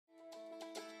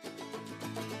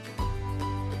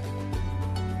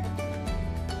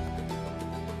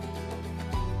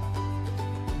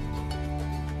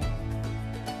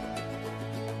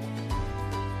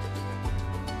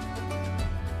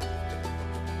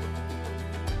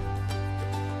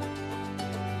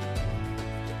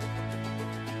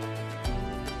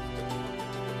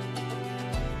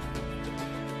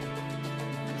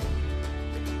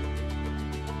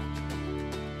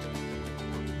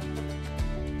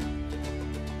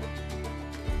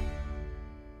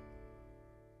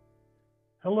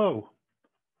Hello.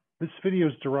 This video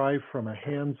is derived from a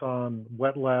hands-on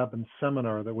wet lab and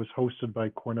seminar that was hosted by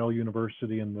Cornell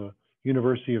University and the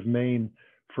University of Maine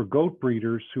for goat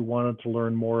breeders who wanted to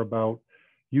learn more about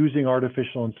using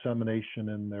artificial insemination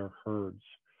in their herds.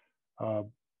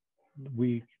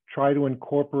 We try to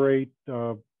incorporate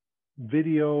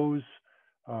videos,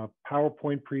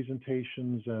 PowerPoint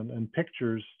presentations, and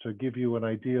pictures to give you an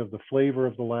idea of the flavor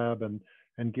of the lab and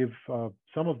give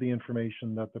some of the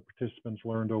information that the participants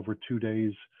learned over 2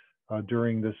 days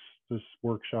during this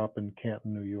workshop in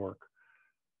Canton, New York.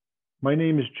 My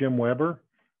name is Jim Weber.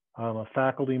 I'm a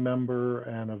faculty member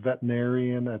and a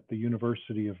veterinarian at the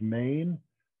University of Maine.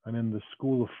 I'm in the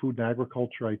School of Food and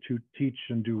Agriculture. I teach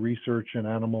and do research in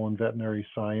animal and veterinary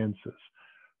sciences.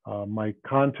 My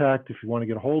contact, if you want to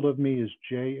get a hold of me, is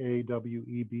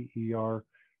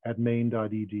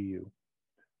jaweber@maine.edu.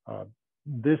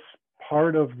 This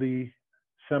part of the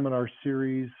seminar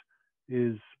series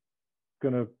is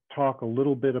going to talk a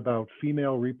little bit about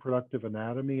female reproductive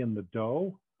anatomy in the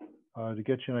doe to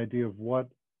get you an idea of what,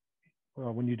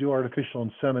 when you do artificial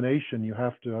insemination, you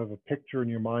have to have a picture in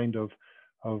your mind of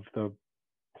the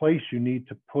place you need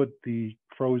to put the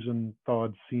frozen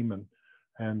thawed semen.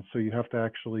 And so you have to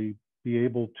actually be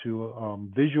able to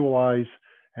visualize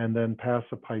and then pass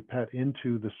a pipette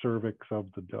into the cervix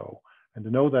of the doe. And to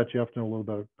know that, you have to know a little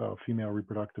bit about female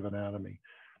reproductive anatomy.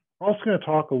 We're also going to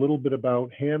talk a little bit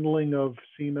about handling of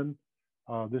semen.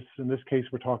 In this case,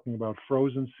 we're talking about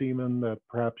frozen semen that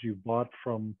perhaps you've bought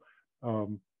from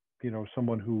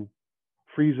someone who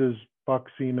freezes buck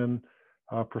semen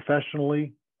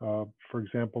professionally. For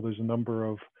example, there's a number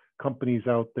of companies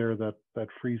out there that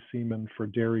freeze semen for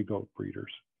dairy goat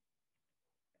breeders.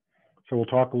 So we'll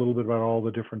talk a little bit about all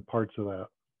the different parts of that.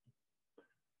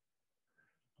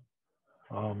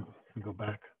 Let me go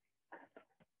back.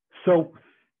 So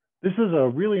this is a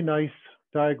really nice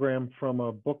diagram from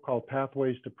a book called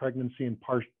Pathways to Pregnancy and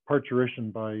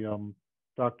Parturition by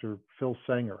Dr. Phil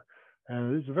Sanger.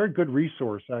 And it's a very good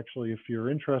resource, actually, if you're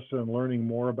interested in learning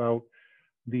more about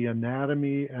the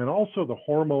anatomy and also the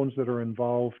hormones that are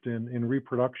involved in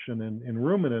reproduction in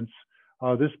ruminants.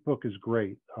 This book is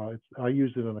great. I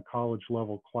used it in a college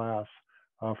level class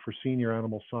for senior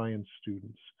animal science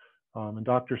students. And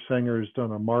Dr. Sanger has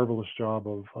done a marvelous job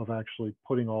of actually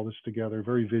putting all this together,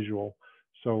 very visual.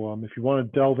 So if you want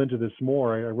to delve into this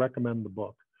more, I recommend the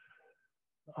book.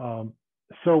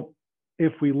 So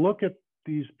if we look at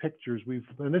these pictures,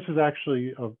 and this is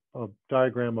actually a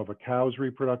diagram of a cow's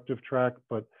reproductive tract,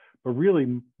 but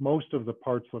really most of the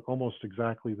parts look almost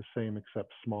exactly the same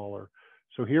except smaller.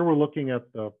 So here we're looking at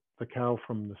the cow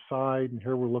from the side, and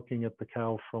here we're looking at the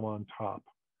cow from on top.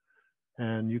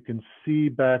 And you can see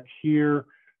back here,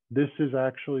 this is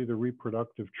actually the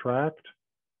reproductive tract.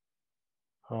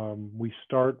 We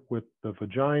start with the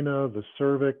vagina, the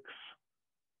cervix,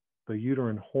 the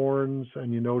uterine horns,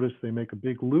 and you notice they make a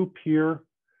big loop here,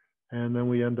 and then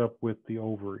we end up with the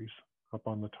ovaries up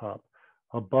on the top.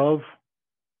 Above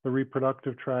the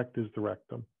reproductive tract is the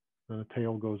rectum, and the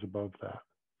tail goes above that.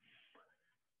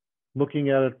 Looking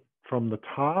at it from the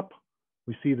top,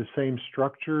 we see the same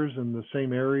structures in the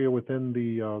same area within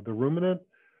the ruminant,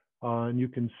 and you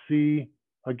can see,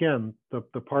 again,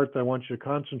 the part that I want you to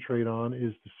concentrate on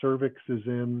is the cervix is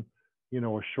in,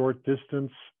 a short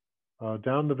distance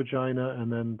down the vagina,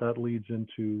 and then that leads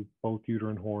into both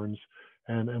uterine horns.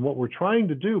 And what we're trying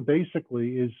to do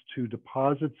basically is to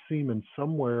deposit semen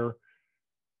somewhere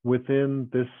within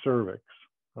this cervix,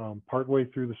 partway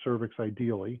through the cervix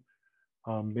ideally,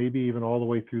 maybe even all the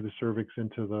way through the cervix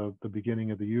into the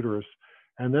beginning of the uterus.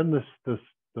 And then the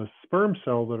sperm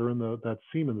cells that are in that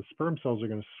semen, the sperm cells are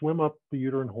going to swim up the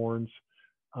uterine horns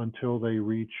until they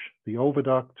reach the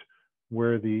oviduct,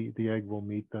 where the egg will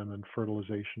meet them and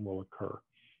fertilization will occur.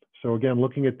 So again,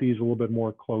 looking at these a little bit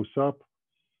more close up,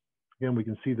 again, we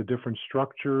can see the different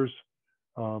structures.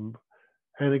 And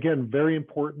again, very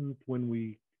important when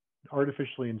we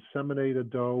artificially inseminate a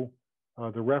doe,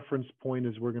 the reference point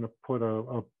is we're going to put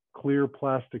a clear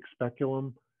plastic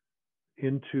speculum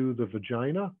into the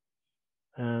vagina,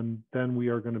 and then we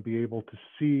are going to be able to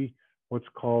see what's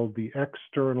called the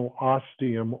external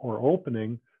ostium or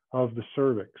opening of the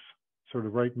cervix, sort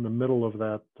of right in the middle of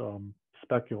that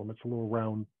speculum. It's a little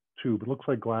round tube. It looks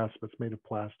like glass, but it's made of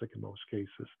plastic in most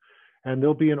cases. And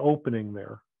there'll be an opening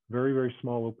there, very, very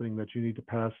small opening that you need to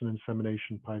pass an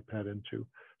insemination pipette into.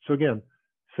 So again,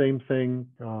 same thing.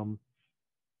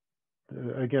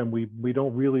 Again, we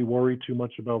don't really worry too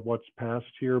much about what's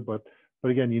passed here, but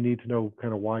again, you need to know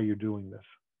kind of why you're doing this.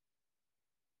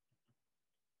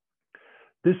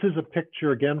 This is a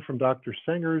picture again from Dr.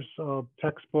 Sanger's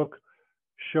textbook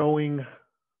showing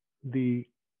in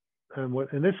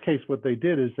this case, what they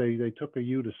did is they took a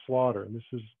ewe to slaughter. And this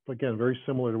is, again, very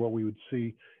similar to what we would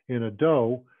see in a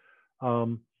doe.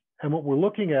 And what we're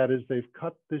looking at is they've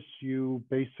cut this ewe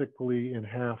basically in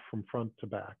half from front to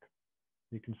back.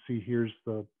 You can see here's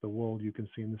the wool, you can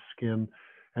see in the skin.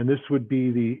 And this would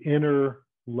be the inner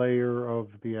layer of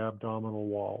the abdominal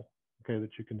wall, okay,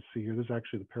 that you can see here. This is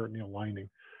actually the peritoneal lining.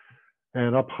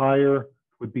 And up higher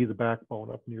would be the backbone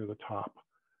up near the top.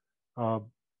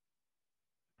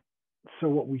 So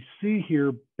what we see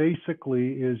here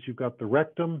basically is you've got the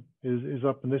rectum is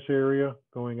up in this area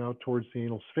going out towards the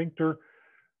anal sphincter.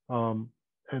 And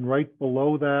right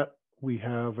below that, we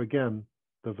have, again,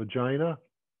 the vagina.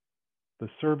 The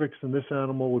cervix in this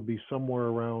animal would be somewhere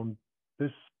around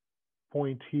this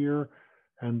point here.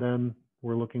 And then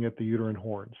we're looking at the uterine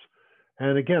horns.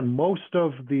 And again, most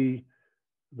of the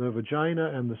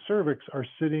vagina and the cervix are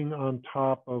sitting on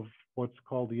top of what's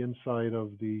called the inside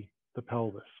of the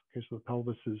pelvis. Okay, so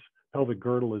the pelvic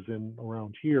girdle is in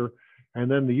around here.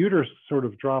 And then the uterus sort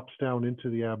of drops down into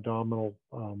the abdominal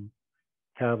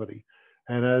cavity.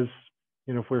 And as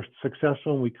you know, if we're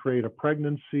successful and we create a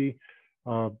pregnancy,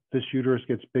 this uterus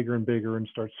gets bigger and bigger and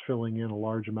starts filling in a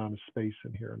large amount of space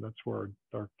in here. And that's where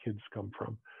our kids come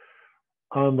from.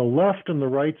 On the left and the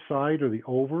right side are the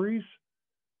ovaries.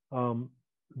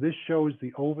 This shows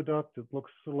the oviduct. It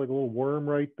looks sort of like a little worm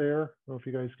right there. I don't know if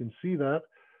you guys can see that.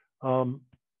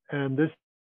 And this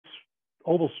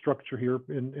oval structure here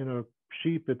in a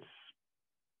sheep, it's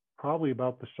probably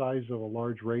about the size of a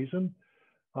large raisin,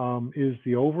 is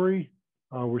the ovary.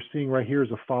 We're seeing right here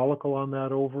is a follicle on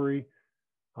that ovary.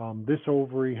 This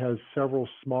ovary has several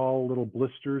small little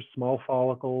blisters, small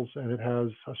follicles, and it has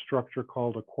a structure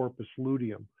called a corpus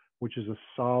luteum, which is a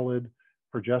solid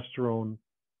progesterone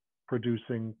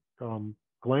producing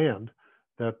gland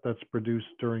that's produced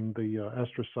during the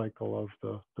estrous cycle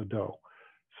of the doe.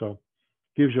 So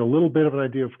gives you a little bit of an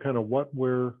idea of kind of what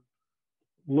we're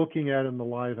looking at in the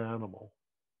live animal.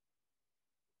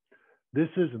 This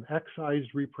is an excised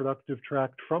reproductive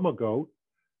tract from a goat.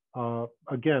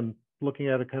 Again, looking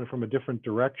at it kind of from a different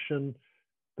direction.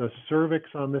 The cervix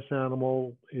on this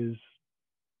animal is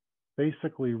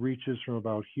basically reaches from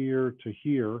about here to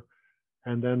here.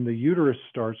 And then the uterus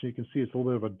starts, and you can see it's a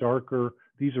little bit of a darker,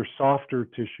 these are softer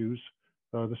tissues.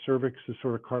 The cervix is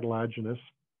sort of cartilaginous.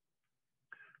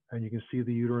 And you can see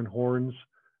the uterine horns.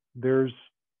 There's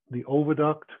the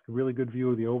oviduct, a really good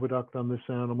view of the oviduct on this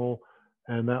animal.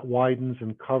 And that widens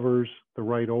and covers the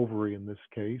right ovary in this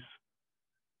case.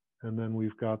 And then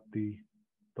we've got the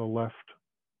left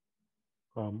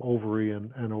ovary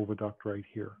and oviduct right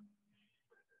here.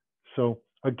 So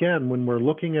again, when we're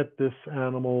looking at this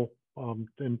animal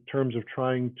in terms of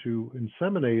trying to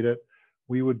inseminate it,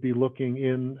 we would be looking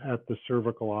in at the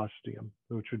cervical ostium,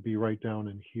 which would be right down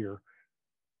in here.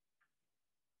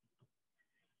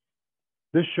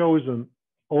 This shows an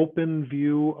open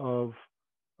view of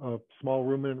a small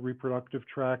ruminant reproductive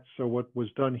tract. So what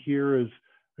was done here is,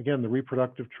 again, the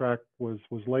reproductive tract was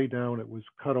laid down. It was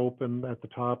cut open at the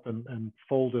top and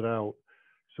folded out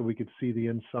so we could see the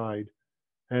inside.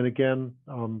 And again,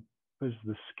 there's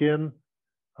the skin,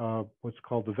 what's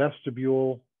called the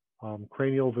vestibule,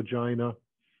 cranial vagina,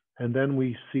 and then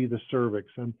we see the cervix.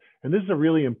 And this is a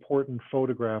really important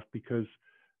photograph because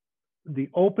the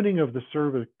opening of the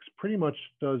cervix pretty much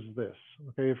does this.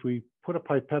 Okay, if we put a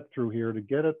pipette through here to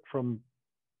get it from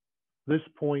this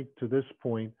point to this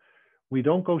point, we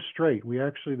don't go straight. We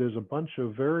actually, there's a bunch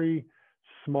of very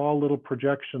small little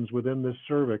projections within this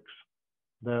cervix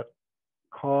that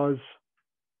cause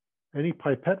any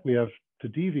pipette we have to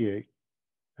deviate.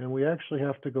 And we actually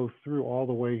have to go through all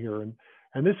the way here.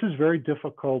 And this is very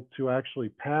difficult to actually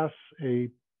pass a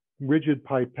rigid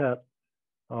pipette,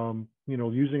 you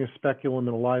know, using a speculum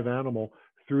in a live animal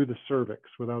through the cervix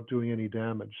without doing any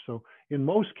damage. So in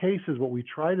most cases, what we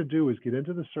try to do is get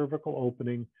into the cervical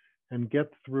opening and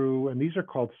get through, and these are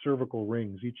called cervical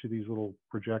rings, each of these little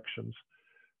projections.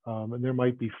 And there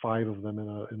might be 5 of them in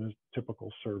a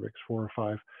typical cervix, 4 or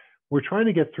 5. We're trying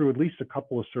to get through at least a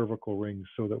couple of cervical rings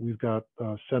so that we've got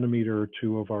a centimeter or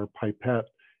 2 of our pipette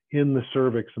in the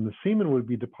cervix, and the semen would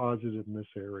be deposited in this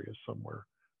area somewhere.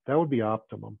 That would be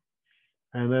optimum.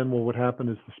 And then what would happen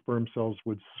is the sperm cells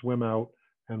would swim out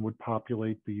and would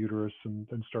populate the uterus and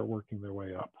start working their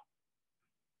way up.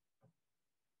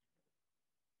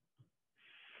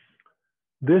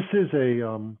 This is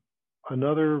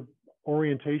another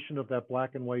orientation of that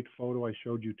black and white photo I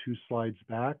showed you 2 slides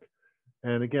back.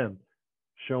 And again,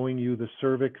 showing you the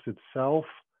cervix itself.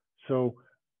 So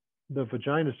the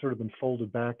vagina has sort of been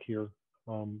folded back here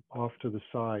off to the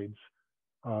sides.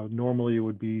 Normally it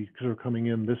would be sort of coming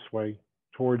in this way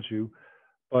towards you,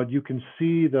 but you can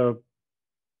see the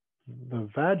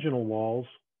vaginal walls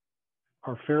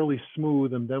are fairly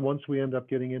smooth, and then once we end up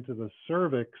getting into the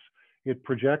cervix, it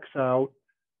projects out.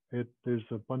 There's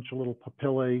a bunch of little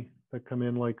papillae that come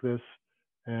in like this,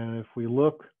 and if we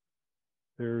look,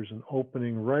 there's an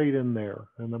opening right in there,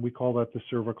 and then we call that the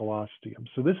cervical ostium.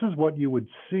 So this is what you would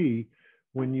see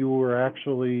when you were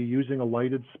actually using a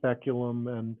lighted speculum,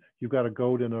 and you've got a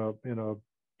goat in a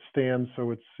stand,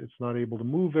 so it's not able to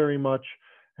move very much,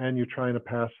 and you're trying to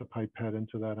pass a pipette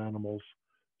into that animal's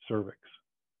cervix.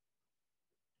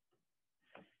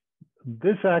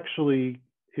 This actually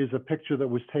is a picture that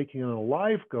was taken in a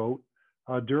live goat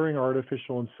during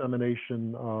artificial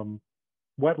insemination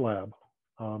wet lab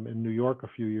in New York a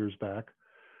few years back.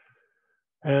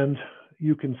 And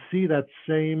you can see that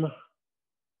same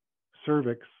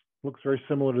cervix, looks very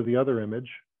similar to the other image.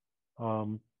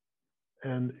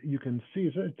 And you can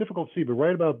see, it's difficult to see, but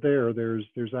right about there, there's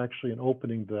actually an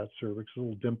opening to that cervix, a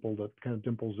little dimple that kind of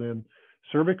dimples in.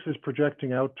 Cervix is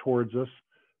projecting out towards us.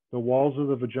 The walls of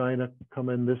the vagina come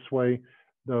in this way.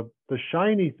 The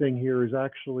shiny thing here is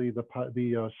actually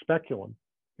the speculum.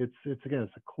 It's again,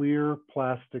 it's a clear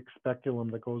plastic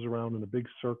speculum that goes around in a big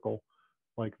circle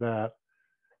like that.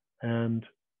 And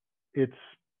it's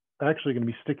actually going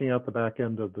to be sticking out the back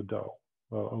end of the doe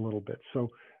a little bit. So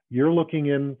you're looking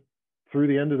in through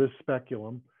the end of this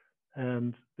speculum,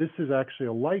 and this is actually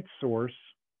a light source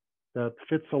that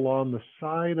fits along the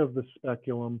side of the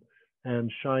speculum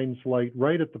and shines light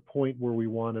right at the point where we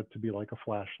want it to be like a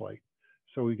flashlight.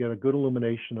 So we get a good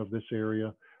illumination of this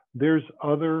area. There's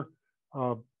other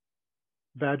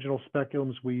vaginal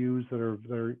speculums we use that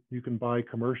are you can buy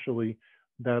commercially,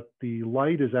 that the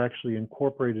light is actually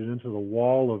incorporated into the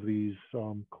wall of these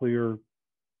clear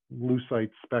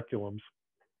lucite speculums.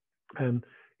 And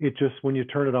it just, when you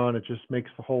turn it on, it just makes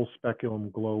the whole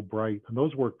speculum glow bright. And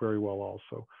those work very well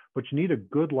also. But you need a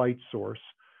good light source.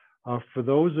 For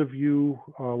those of you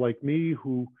like me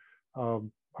who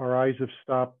our eyes have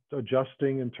stopped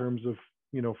adjusting in terms of,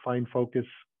 fine focus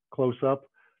close up,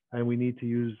 and we need to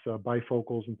use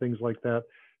bifocals and things like that,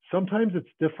 sometimes it's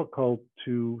difficult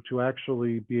to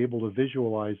actually be able to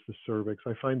visualize the cervix.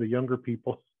 I find the younger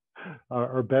people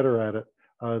are better at it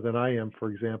than I am, for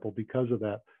example, because of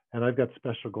that. And I've got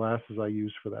special glasses I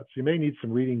use for that. So you may need some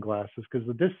reading glasses, because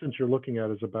the distance you're looking at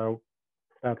is about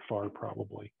that far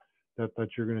probably, that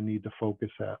you're going to need to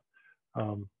focus at.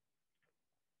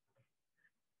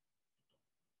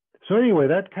 So anyway,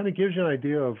 that kind of gives you an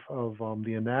idea of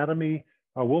the anatomy.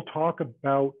 We'll talk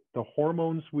about the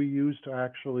hormones we use to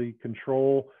actually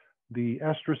control the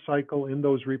estrous cycle in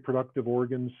those reproductive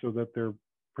organs, so that they're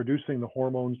producing the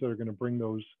hormones that are going to bring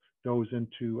those does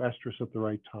into estrus at the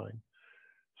right time.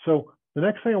 So the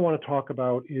next thing I want to talk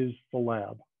about is the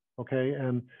lab, okay?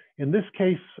 And in this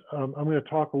case, I'm going to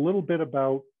talk a little bit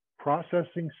about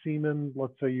processing semen.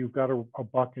 Let's say you've got a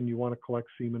buck and you want to collect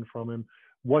semen from him,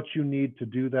 what you need to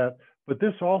do that. But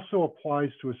this also applies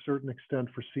to a certain extent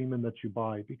for semen that you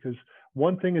buy, because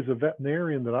one thing as a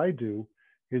veterinarian that I do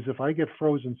is, if I get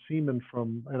frozen semen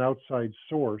from an outside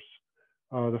source,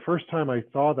 the first time I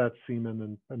thaw that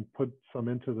semen and put some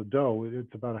into the dough,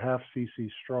 it's about a half cc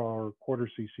straw or quarter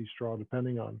cc straw,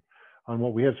 depending on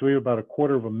what we have. So we have about a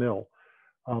quarter of a mil.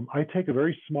 I take a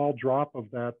very small drop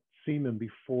of that semen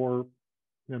before,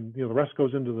 and the rest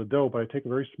goes into the dough, but I take a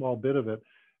very small bit of it,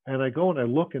 and I go and I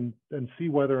look and see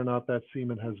whether or not that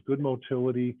semen has good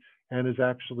motility and has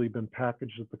actually been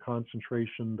packaged at the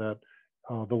concentration that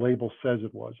the label says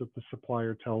it was. If the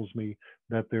supplier tells me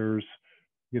that there's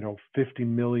 50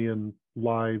 million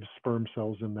live sperm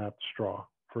cells in that straw,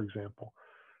 for example.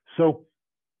 So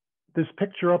this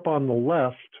picture up on the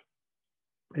left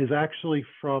is actually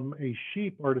from a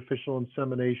sheep artificial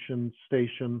insemination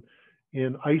station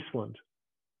in Iceland.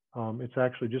 It's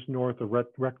actually just north of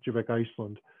Reykjavik,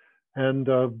 Iceland. And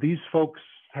these folks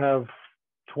have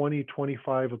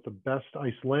 25 of the best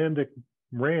Icelandic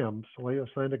rams,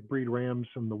 Icelandic breed rams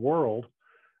in the world.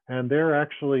 And they're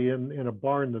actually in a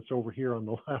barn that's over here on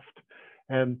the left.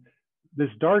 And this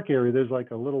dark area, there's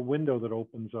like a little window that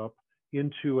opens up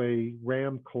into a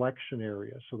ram collection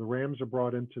area. So the rams are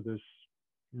brought into this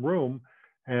room,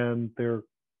 and they're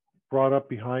brought up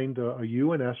behind a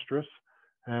ewe and estrus,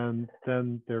 and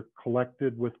then they're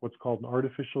collected with what's called an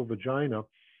artificial vagina.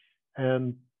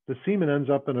 And the semen ends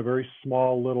up in a very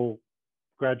small little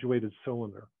graduated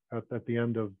cylinder at the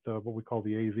end of what we call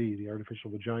the AV, the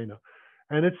artificial vagina.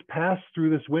 And it's passed through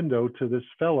this window to this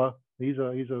fella. He's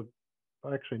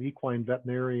actually an equine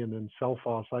veterinarian in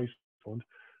Selfoss, Iceland.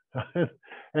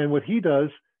 And what he does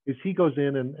is he goes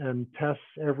in and tests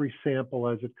every sample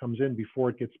as it comes in before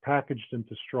it gets packaged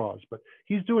into straws. But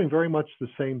he's doing very much the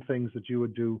same things that you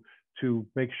would do to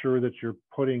make sure that you're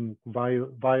putting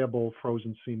viable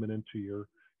frozen semen into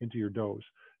your doughs.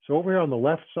 So over here on the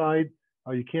left side,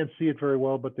 you can't see it very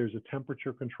well, but there's a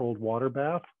temperature-controlled water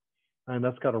bath, and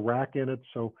that's got a rack in it.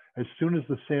 So as soon as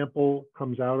the sample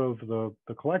comes out of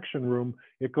the collection room,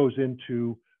 it goes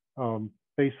into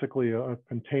basically a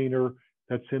container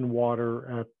that's in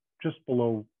water at just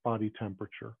below body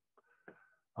temperature.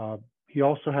 He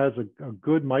also has a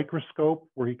good microscope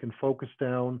where he can focus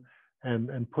down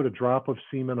and put a drop of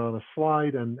semen on a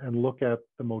slide and look at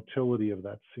the motility of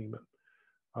that semen.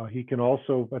 He can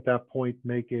also, at that point,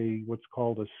 make what's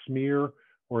called a smear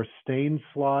or a stain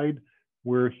slide,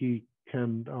 where he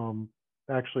can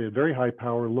actually at very high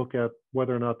power look at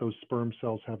whether or not those sperm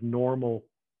cells have normal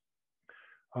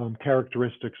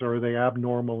characteristics, or are they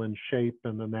abnormal in shape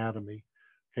and anatomy.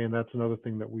 Okay, and that's another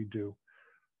thing that we do.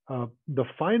 The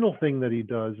final thing that he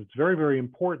does, it's very, very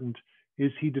important,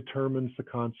 is he determines the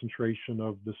concentration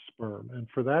of the sperm. And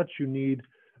for that, you need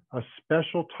a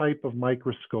special type of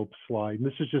microscope slide. And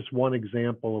this is just one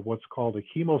example of what's called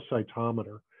a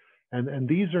hemocytometer. And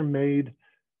these are made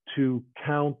to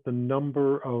count the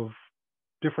number of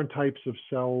different types of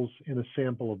cells in a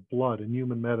sample of blood in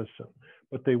human medicine.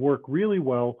 But they work really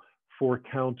well for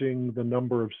counting the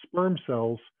number of sperm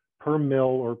cells per mil,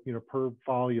 or per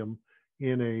volume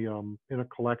in a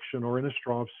collection or in a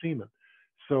straw of semen.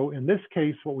 So in this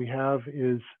case, what we have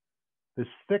is this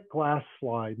thick glass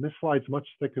slide. And this slide's much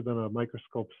thicker than a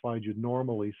microscope slide you'd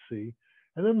normally see.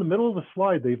 And in the middle of the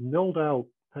slide, they've milled out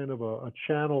kind of a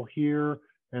channel here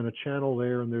and a channel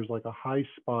there. And there's like a high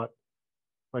spot,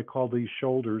 I call these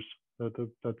shoulders,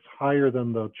 that's higher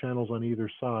than the channels on either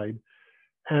side.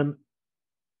 And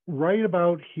right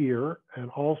about here, and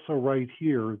also right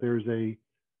here, there's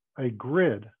a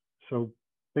grid. So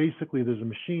basically, there's a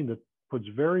machine that puts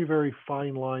very, very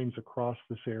fine lines across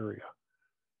this area.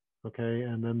 Okay,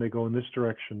 and then they go in this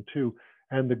direction too.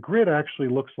 And the grid actually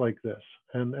looks like this.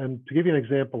 And to give you an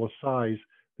example of size,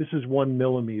 this is 1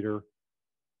 millimeter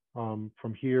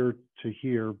from here to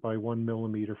here by 1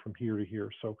 millimeter from here to here.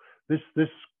 So this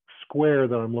square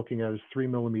that I'm looking at is 3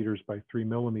 millimeters by 3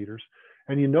 millimeters.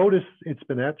 And you notice it's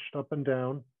been etched up and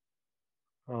down.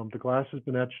 The glass has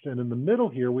been etched. And in the middle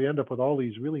here, we end up with all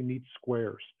these really neat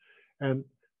squares. And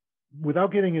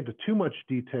without getting into too much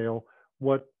detail,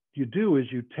 what you do is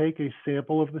you take a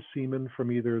sample of the semen from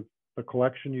either the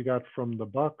collection you got from the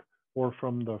buck or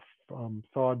from the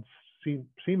thawed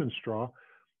semen straw,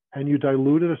 and you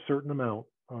dilute it a certain amount.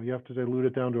 You have to dilute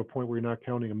it down to a point where you're not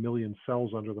counting 1 million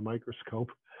cells under the microscope.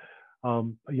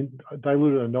 You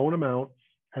dilute it a known amount,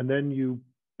 and then you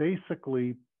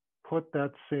basically put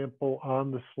that sample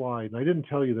on the slide. And I didn't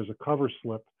tell you there's a cover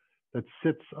slip that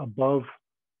sits above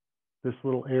this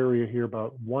little area here,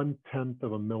 about 1/10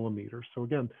 of a millimeter. So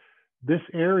again, this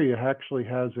area actually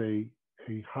has a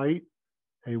height,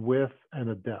 a width, and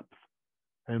a depth.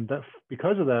 And that,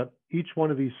 because of that, each one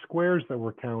of these squares that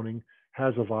we're counting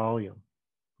has a volume.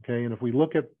 Okay, and if we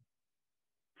look at,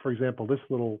 for example, this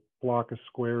little block of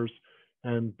squares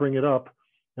and bring it up,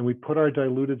 and we put our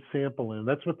diluted sample in,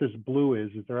 that's what this blue is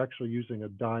they're actually using a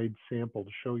dyed sample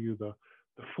to show you the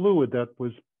fluid that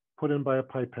was put in by a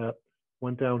pipette,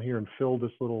 went down here and filled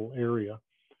this little area.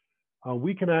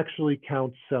 We can actually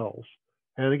count cells.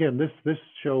 And again, this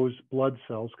shows blood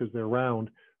cells because they're round.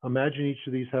 Imagine each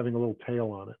of these having a little tail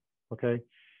on it, okay?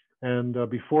 And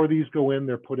before these go in,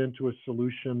 they're put into a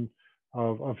solution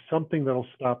of something that'll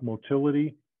stop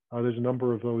motility. There's a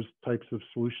number of those types of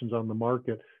solutions on the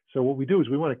market. So what we do is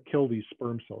we want to kill these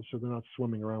sperm cells so they're not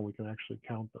swimming around, we can actually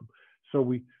count them. So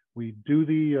we do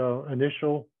the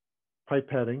initial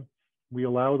pipetting. We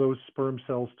allow those sperm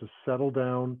cells to settle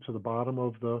down to the bottom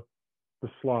of the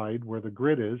slide where the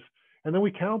grid is, and then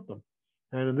we count them.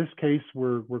 And in this case,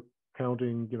 we're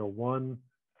counting, 1,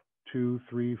 2,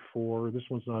 3, 4. This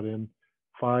one's not in.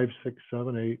 5, 6,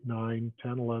 7, 8, 9,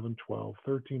 10, 11, 12,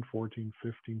 13, 14,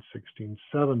 15, 16,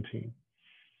 17,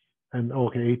 and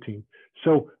okay, 18.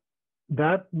 So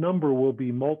that number will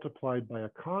be multiplied by a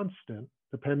constant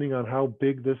depending on how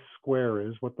big this square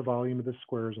is, what the volume of this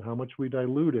square is, and how much we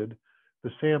diluted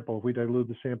the sample. If we dilute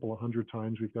the sample 100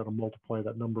 times, we've got to multiply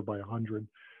that number by 100,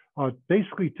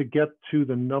 basically to get to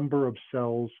the number of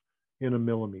cells in a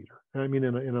millimeter. I mean,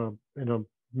 in a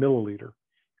milliliter.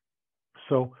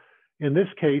 So in this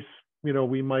case,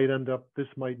 we might end up, this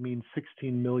might mean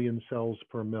 16 million cells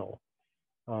per mil.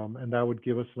 And that would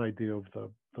give us an idea of the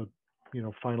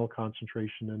final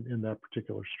concentration in that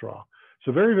particular straw.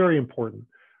 So very, very important.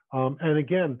 And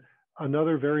again,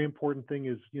 Another very important thing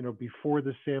is, before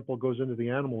this sample goes into the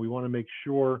animal, we want to make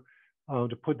sure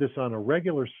to put this on a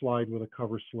regular slide with a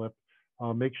cover slip.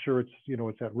 Make sure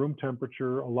it's at room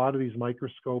temperature. A lot of these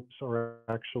microscopes are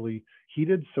actually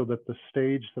heated so that the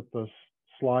stage that the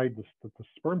slide that the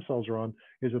sperm cells are on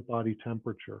is at body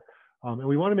temperature. And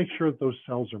we want to make sure that those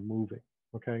cells are moving,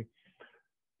 okay?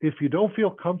 If you don't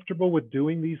feel comfortable with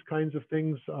doing these kinds of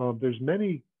things, there's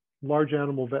many large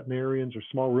animal veterinarians or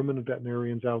small ruminant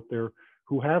veterinarians out there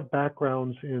who have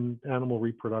backgrounds in animal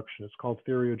reproduction. It's called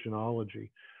theriogenology.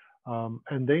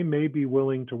 And they may be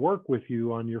willing to work with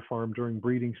you on your farm during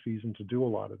breeding season to do a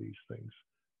lot of these things.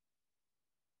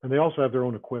 And they also have their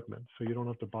own equipment, so you don't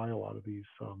have to buy a lot of these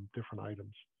different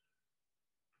items.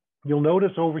 You'll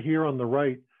notice over here on the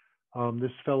right,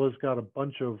 this fella's got a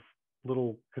bunch of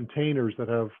little containers that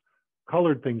have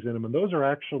colored things in them, and those are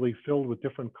actually filled with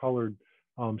different colored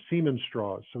semen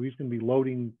straws. So he's going to be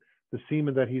loading the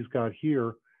semen that he's got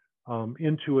here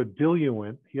into a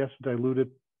diluent. He has to dilute it.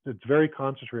 It's very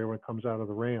concentrated when it comes out of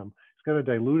the ram. He's got to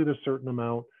dilute it a certain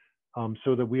amount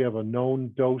so that we have a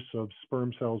known dose of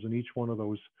sperm cells in each one of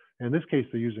those. In this case,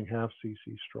 they're using half cc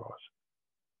straws.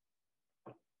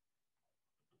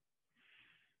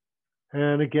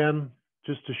 And again,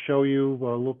 just to show you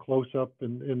a little close up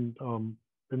in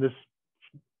this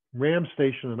ram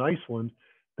station in Iceland,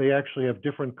 they actually have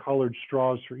different colored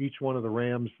straws for each one of the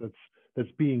rams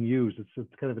that's being used. It's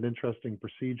kind of an interesting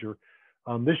procedure.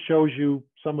 This shows you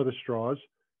some of the straws,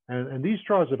 and these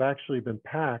straws have actually been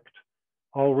packed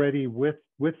already with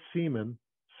semen.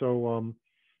 So,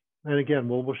 and again,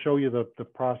 we'll show you the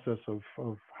process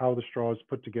of how the straw is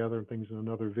put together and things in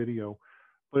another video.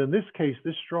 But in this case,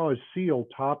 this straw is sealed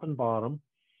top and bottom,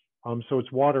 so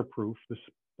it's waterproof. The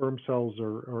sperm cells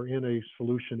are in a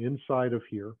solution inside of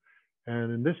here.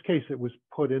 And in this case, it was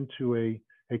put into a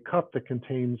cup that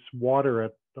contains water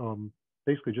at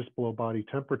basically just below body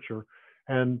temperature.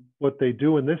 And what they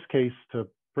do in this case to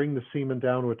bring the semen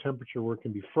down to a temperature where it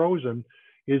can be frozen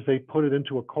is they put it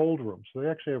into a cold room. So they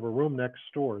actually have a room next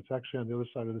door. It's actually on the other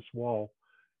side of this wall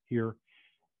here,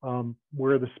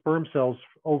 where the sperm cells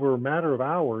over a matter of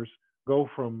hours go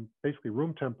from basically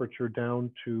room temperature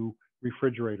down to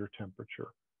refrigerator temperature.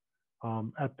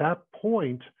 At that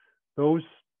point, those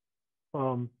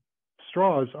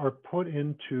straws are put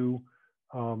into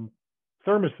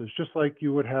thermoses, just like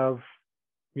you would have,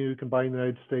 you can buy in the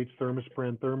United States thermos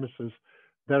brand thermoses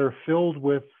that are filled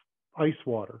with ice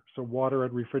water, so water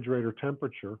at refrigerator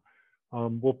temperature.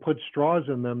 We'll put straws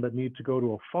in them that need to go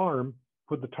to a farm,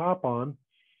 put the top on,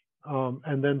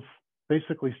 and then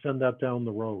basically send that down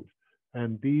the road.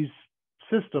 And these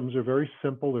systems are very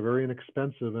simple, they're very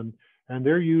inexpensive, and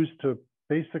they're used to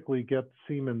basically get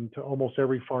semen to almost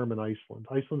every farm in Iceland.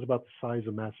 Iceland's about the size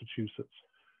of Massachusetts,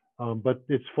 but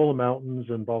it's full of mountains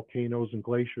and volcanoes and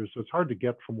glaciers, so it's hard to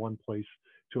get from one place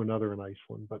to another in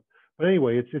Iceland. But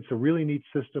anyway, it's a really neat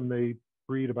system. They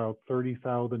breed about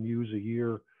 30,000 ewes a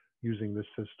year using this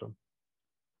system.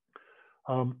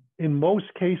 In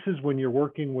most cases, when you're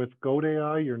working with goat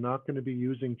AI, you're not going to be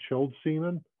using chilled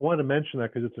semen. I want to mention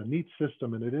that because it's a neat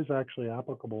system and it is actually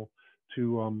applicable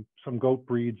to some goat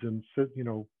breeds and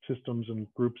systems and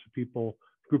groups of people,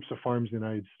 groups of farms in the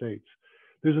United States.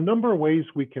 There's a number of ways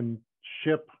we can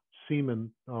ship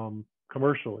semen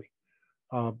commercially.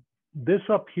 This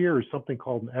up here is something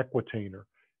called an equitainer.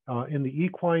 In the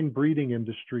equine breeding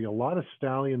industry, a lot of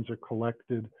stallions are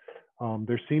collected.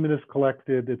 Their semen is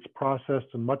collected, it's processed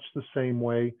in much the same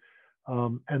way,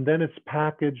 and then it's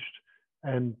packaged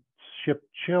and shipped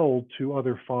chilled to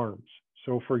other farms.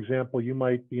 So for example, you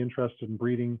might be interested in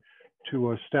breeding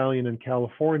to a stallion in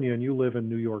California and you live in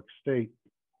New York State.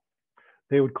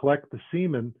 They would collect the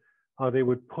semen, they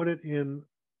would put it in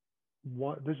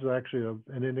what, this is actually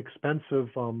an inexpensive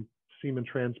semen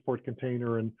transport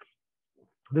container, and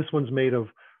this one's made of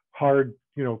hard,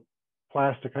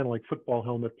 plastic, kind of like football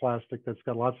helmet plastic that's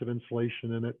got lots of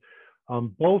insulation in it.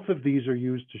 Both of these are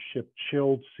used to ship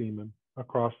chilled semen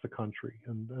across the country.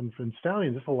 And in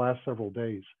stallions, this will last several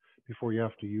days before you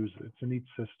have to use it. It's a neat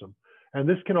system. And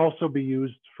this can also be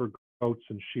used for goats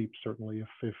and sheep, certainly,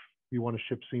 if you want to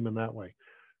ship semen that way.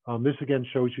 This again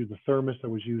shows you the thermos that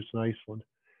was used in Iceland.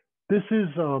 This is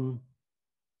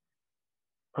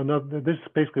this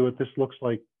is basically what this looks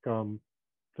like.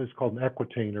 This is called an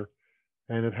equitainer.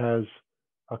 And it has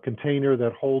a container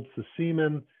that holds the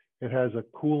semen. It has a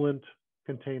coolant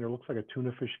container, looks like a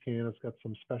tuna fish can. It's got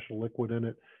some special liquid in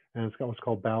it, and it's got what's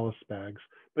called ballast bags.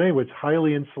 But anyway, it's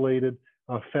highly insulated.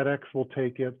 FedEx will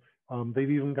take it.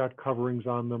 They've even got coverings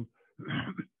on them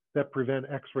that prevent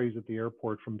X-rays at the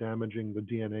airport from damaging the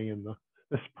DNA in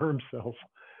the sperm cells.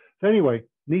 So anyway,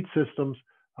 neat systems.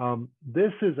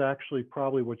 This is actually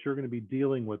probably what you're going to be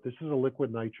dealing with. This is a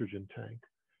liquid nitrogen tank.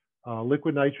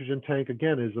 Liquid nitrogen tank,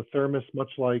 again, is a thermos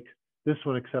much like this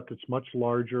one, except it's much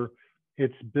larger.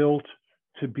 It's built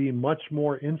to be much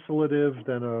more insulative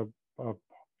than a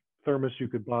thermos you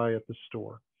could buy at the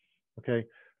store. Okay,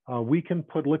 we can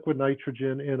put liquid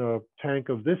nitrogen in a tank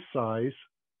of this size,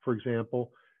 for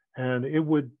example, and it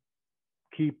would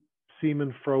keep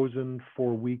semen frozen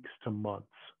for weeks to months.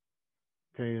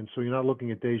 Okay, and so you're not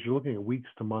looking at days, you're looking at weeks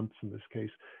to months in this case.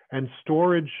 And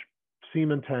storage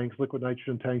semen tanks, liquid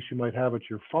nitrogen tanks you might have at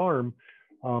your farm,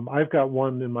 I've got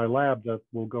one in my lab that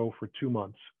will go for 2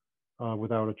 months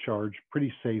without a charge,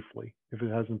 pretty safely. If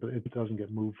it doesn't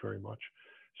get moved very much.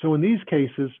 So in these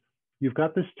cases, you've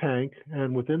got this tank,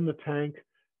 and within the tank,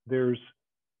 there's,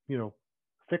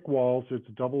 thick walls. It's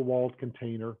a double-walled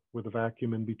container with a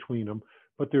vacuum in between them,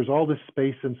 but there's all this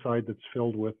space inside that's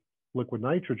filled with liquid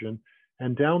nitrogen.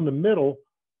 And down the middle,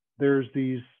 there's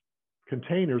these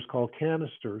containers called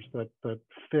canisters that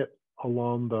fit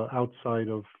along the outside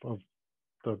of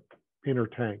the inner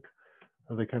tank.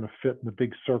 They kind of fit in the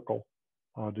big circle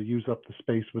to use up the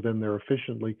space within there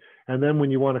efficiently. And then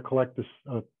when you want to collect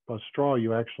a straw,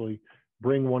 you actually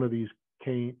bring one of these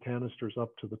canisters up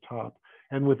to the top.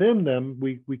 And within them,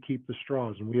 we keep the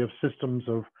straws. And we have systems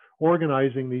of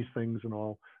organizing these things and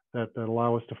all that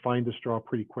allow us to find the straw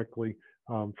pretty quickly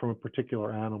from a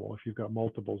particular animal if you've got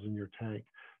multiples in your tank.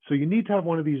 So you need to have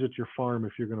one of these at your farm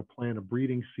if you're going to plan a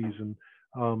breeding season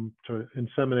to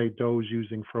inseminate does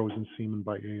using frozen semen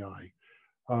by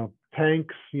AI.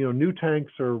 Tanks, new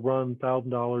tanks are run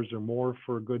 $1,000 or more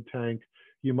for a good tank.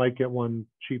 You might get one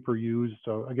cheaper used.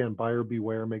 So again, buyer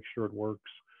beware, make sure it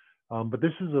works. But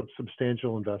this is a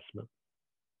substantial investment.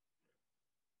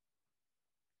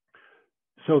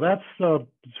 So that's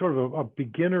sort of a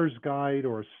beginner's guide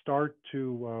or a start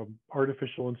to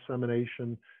artificial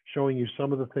insemination, showing you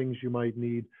some of the things you might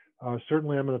need.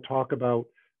 Certainly, I'm going to talk about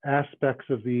aspects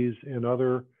of these in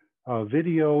other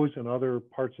videos and other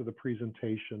parts of the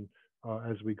presentation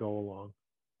as we go along.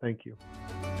 Thank you.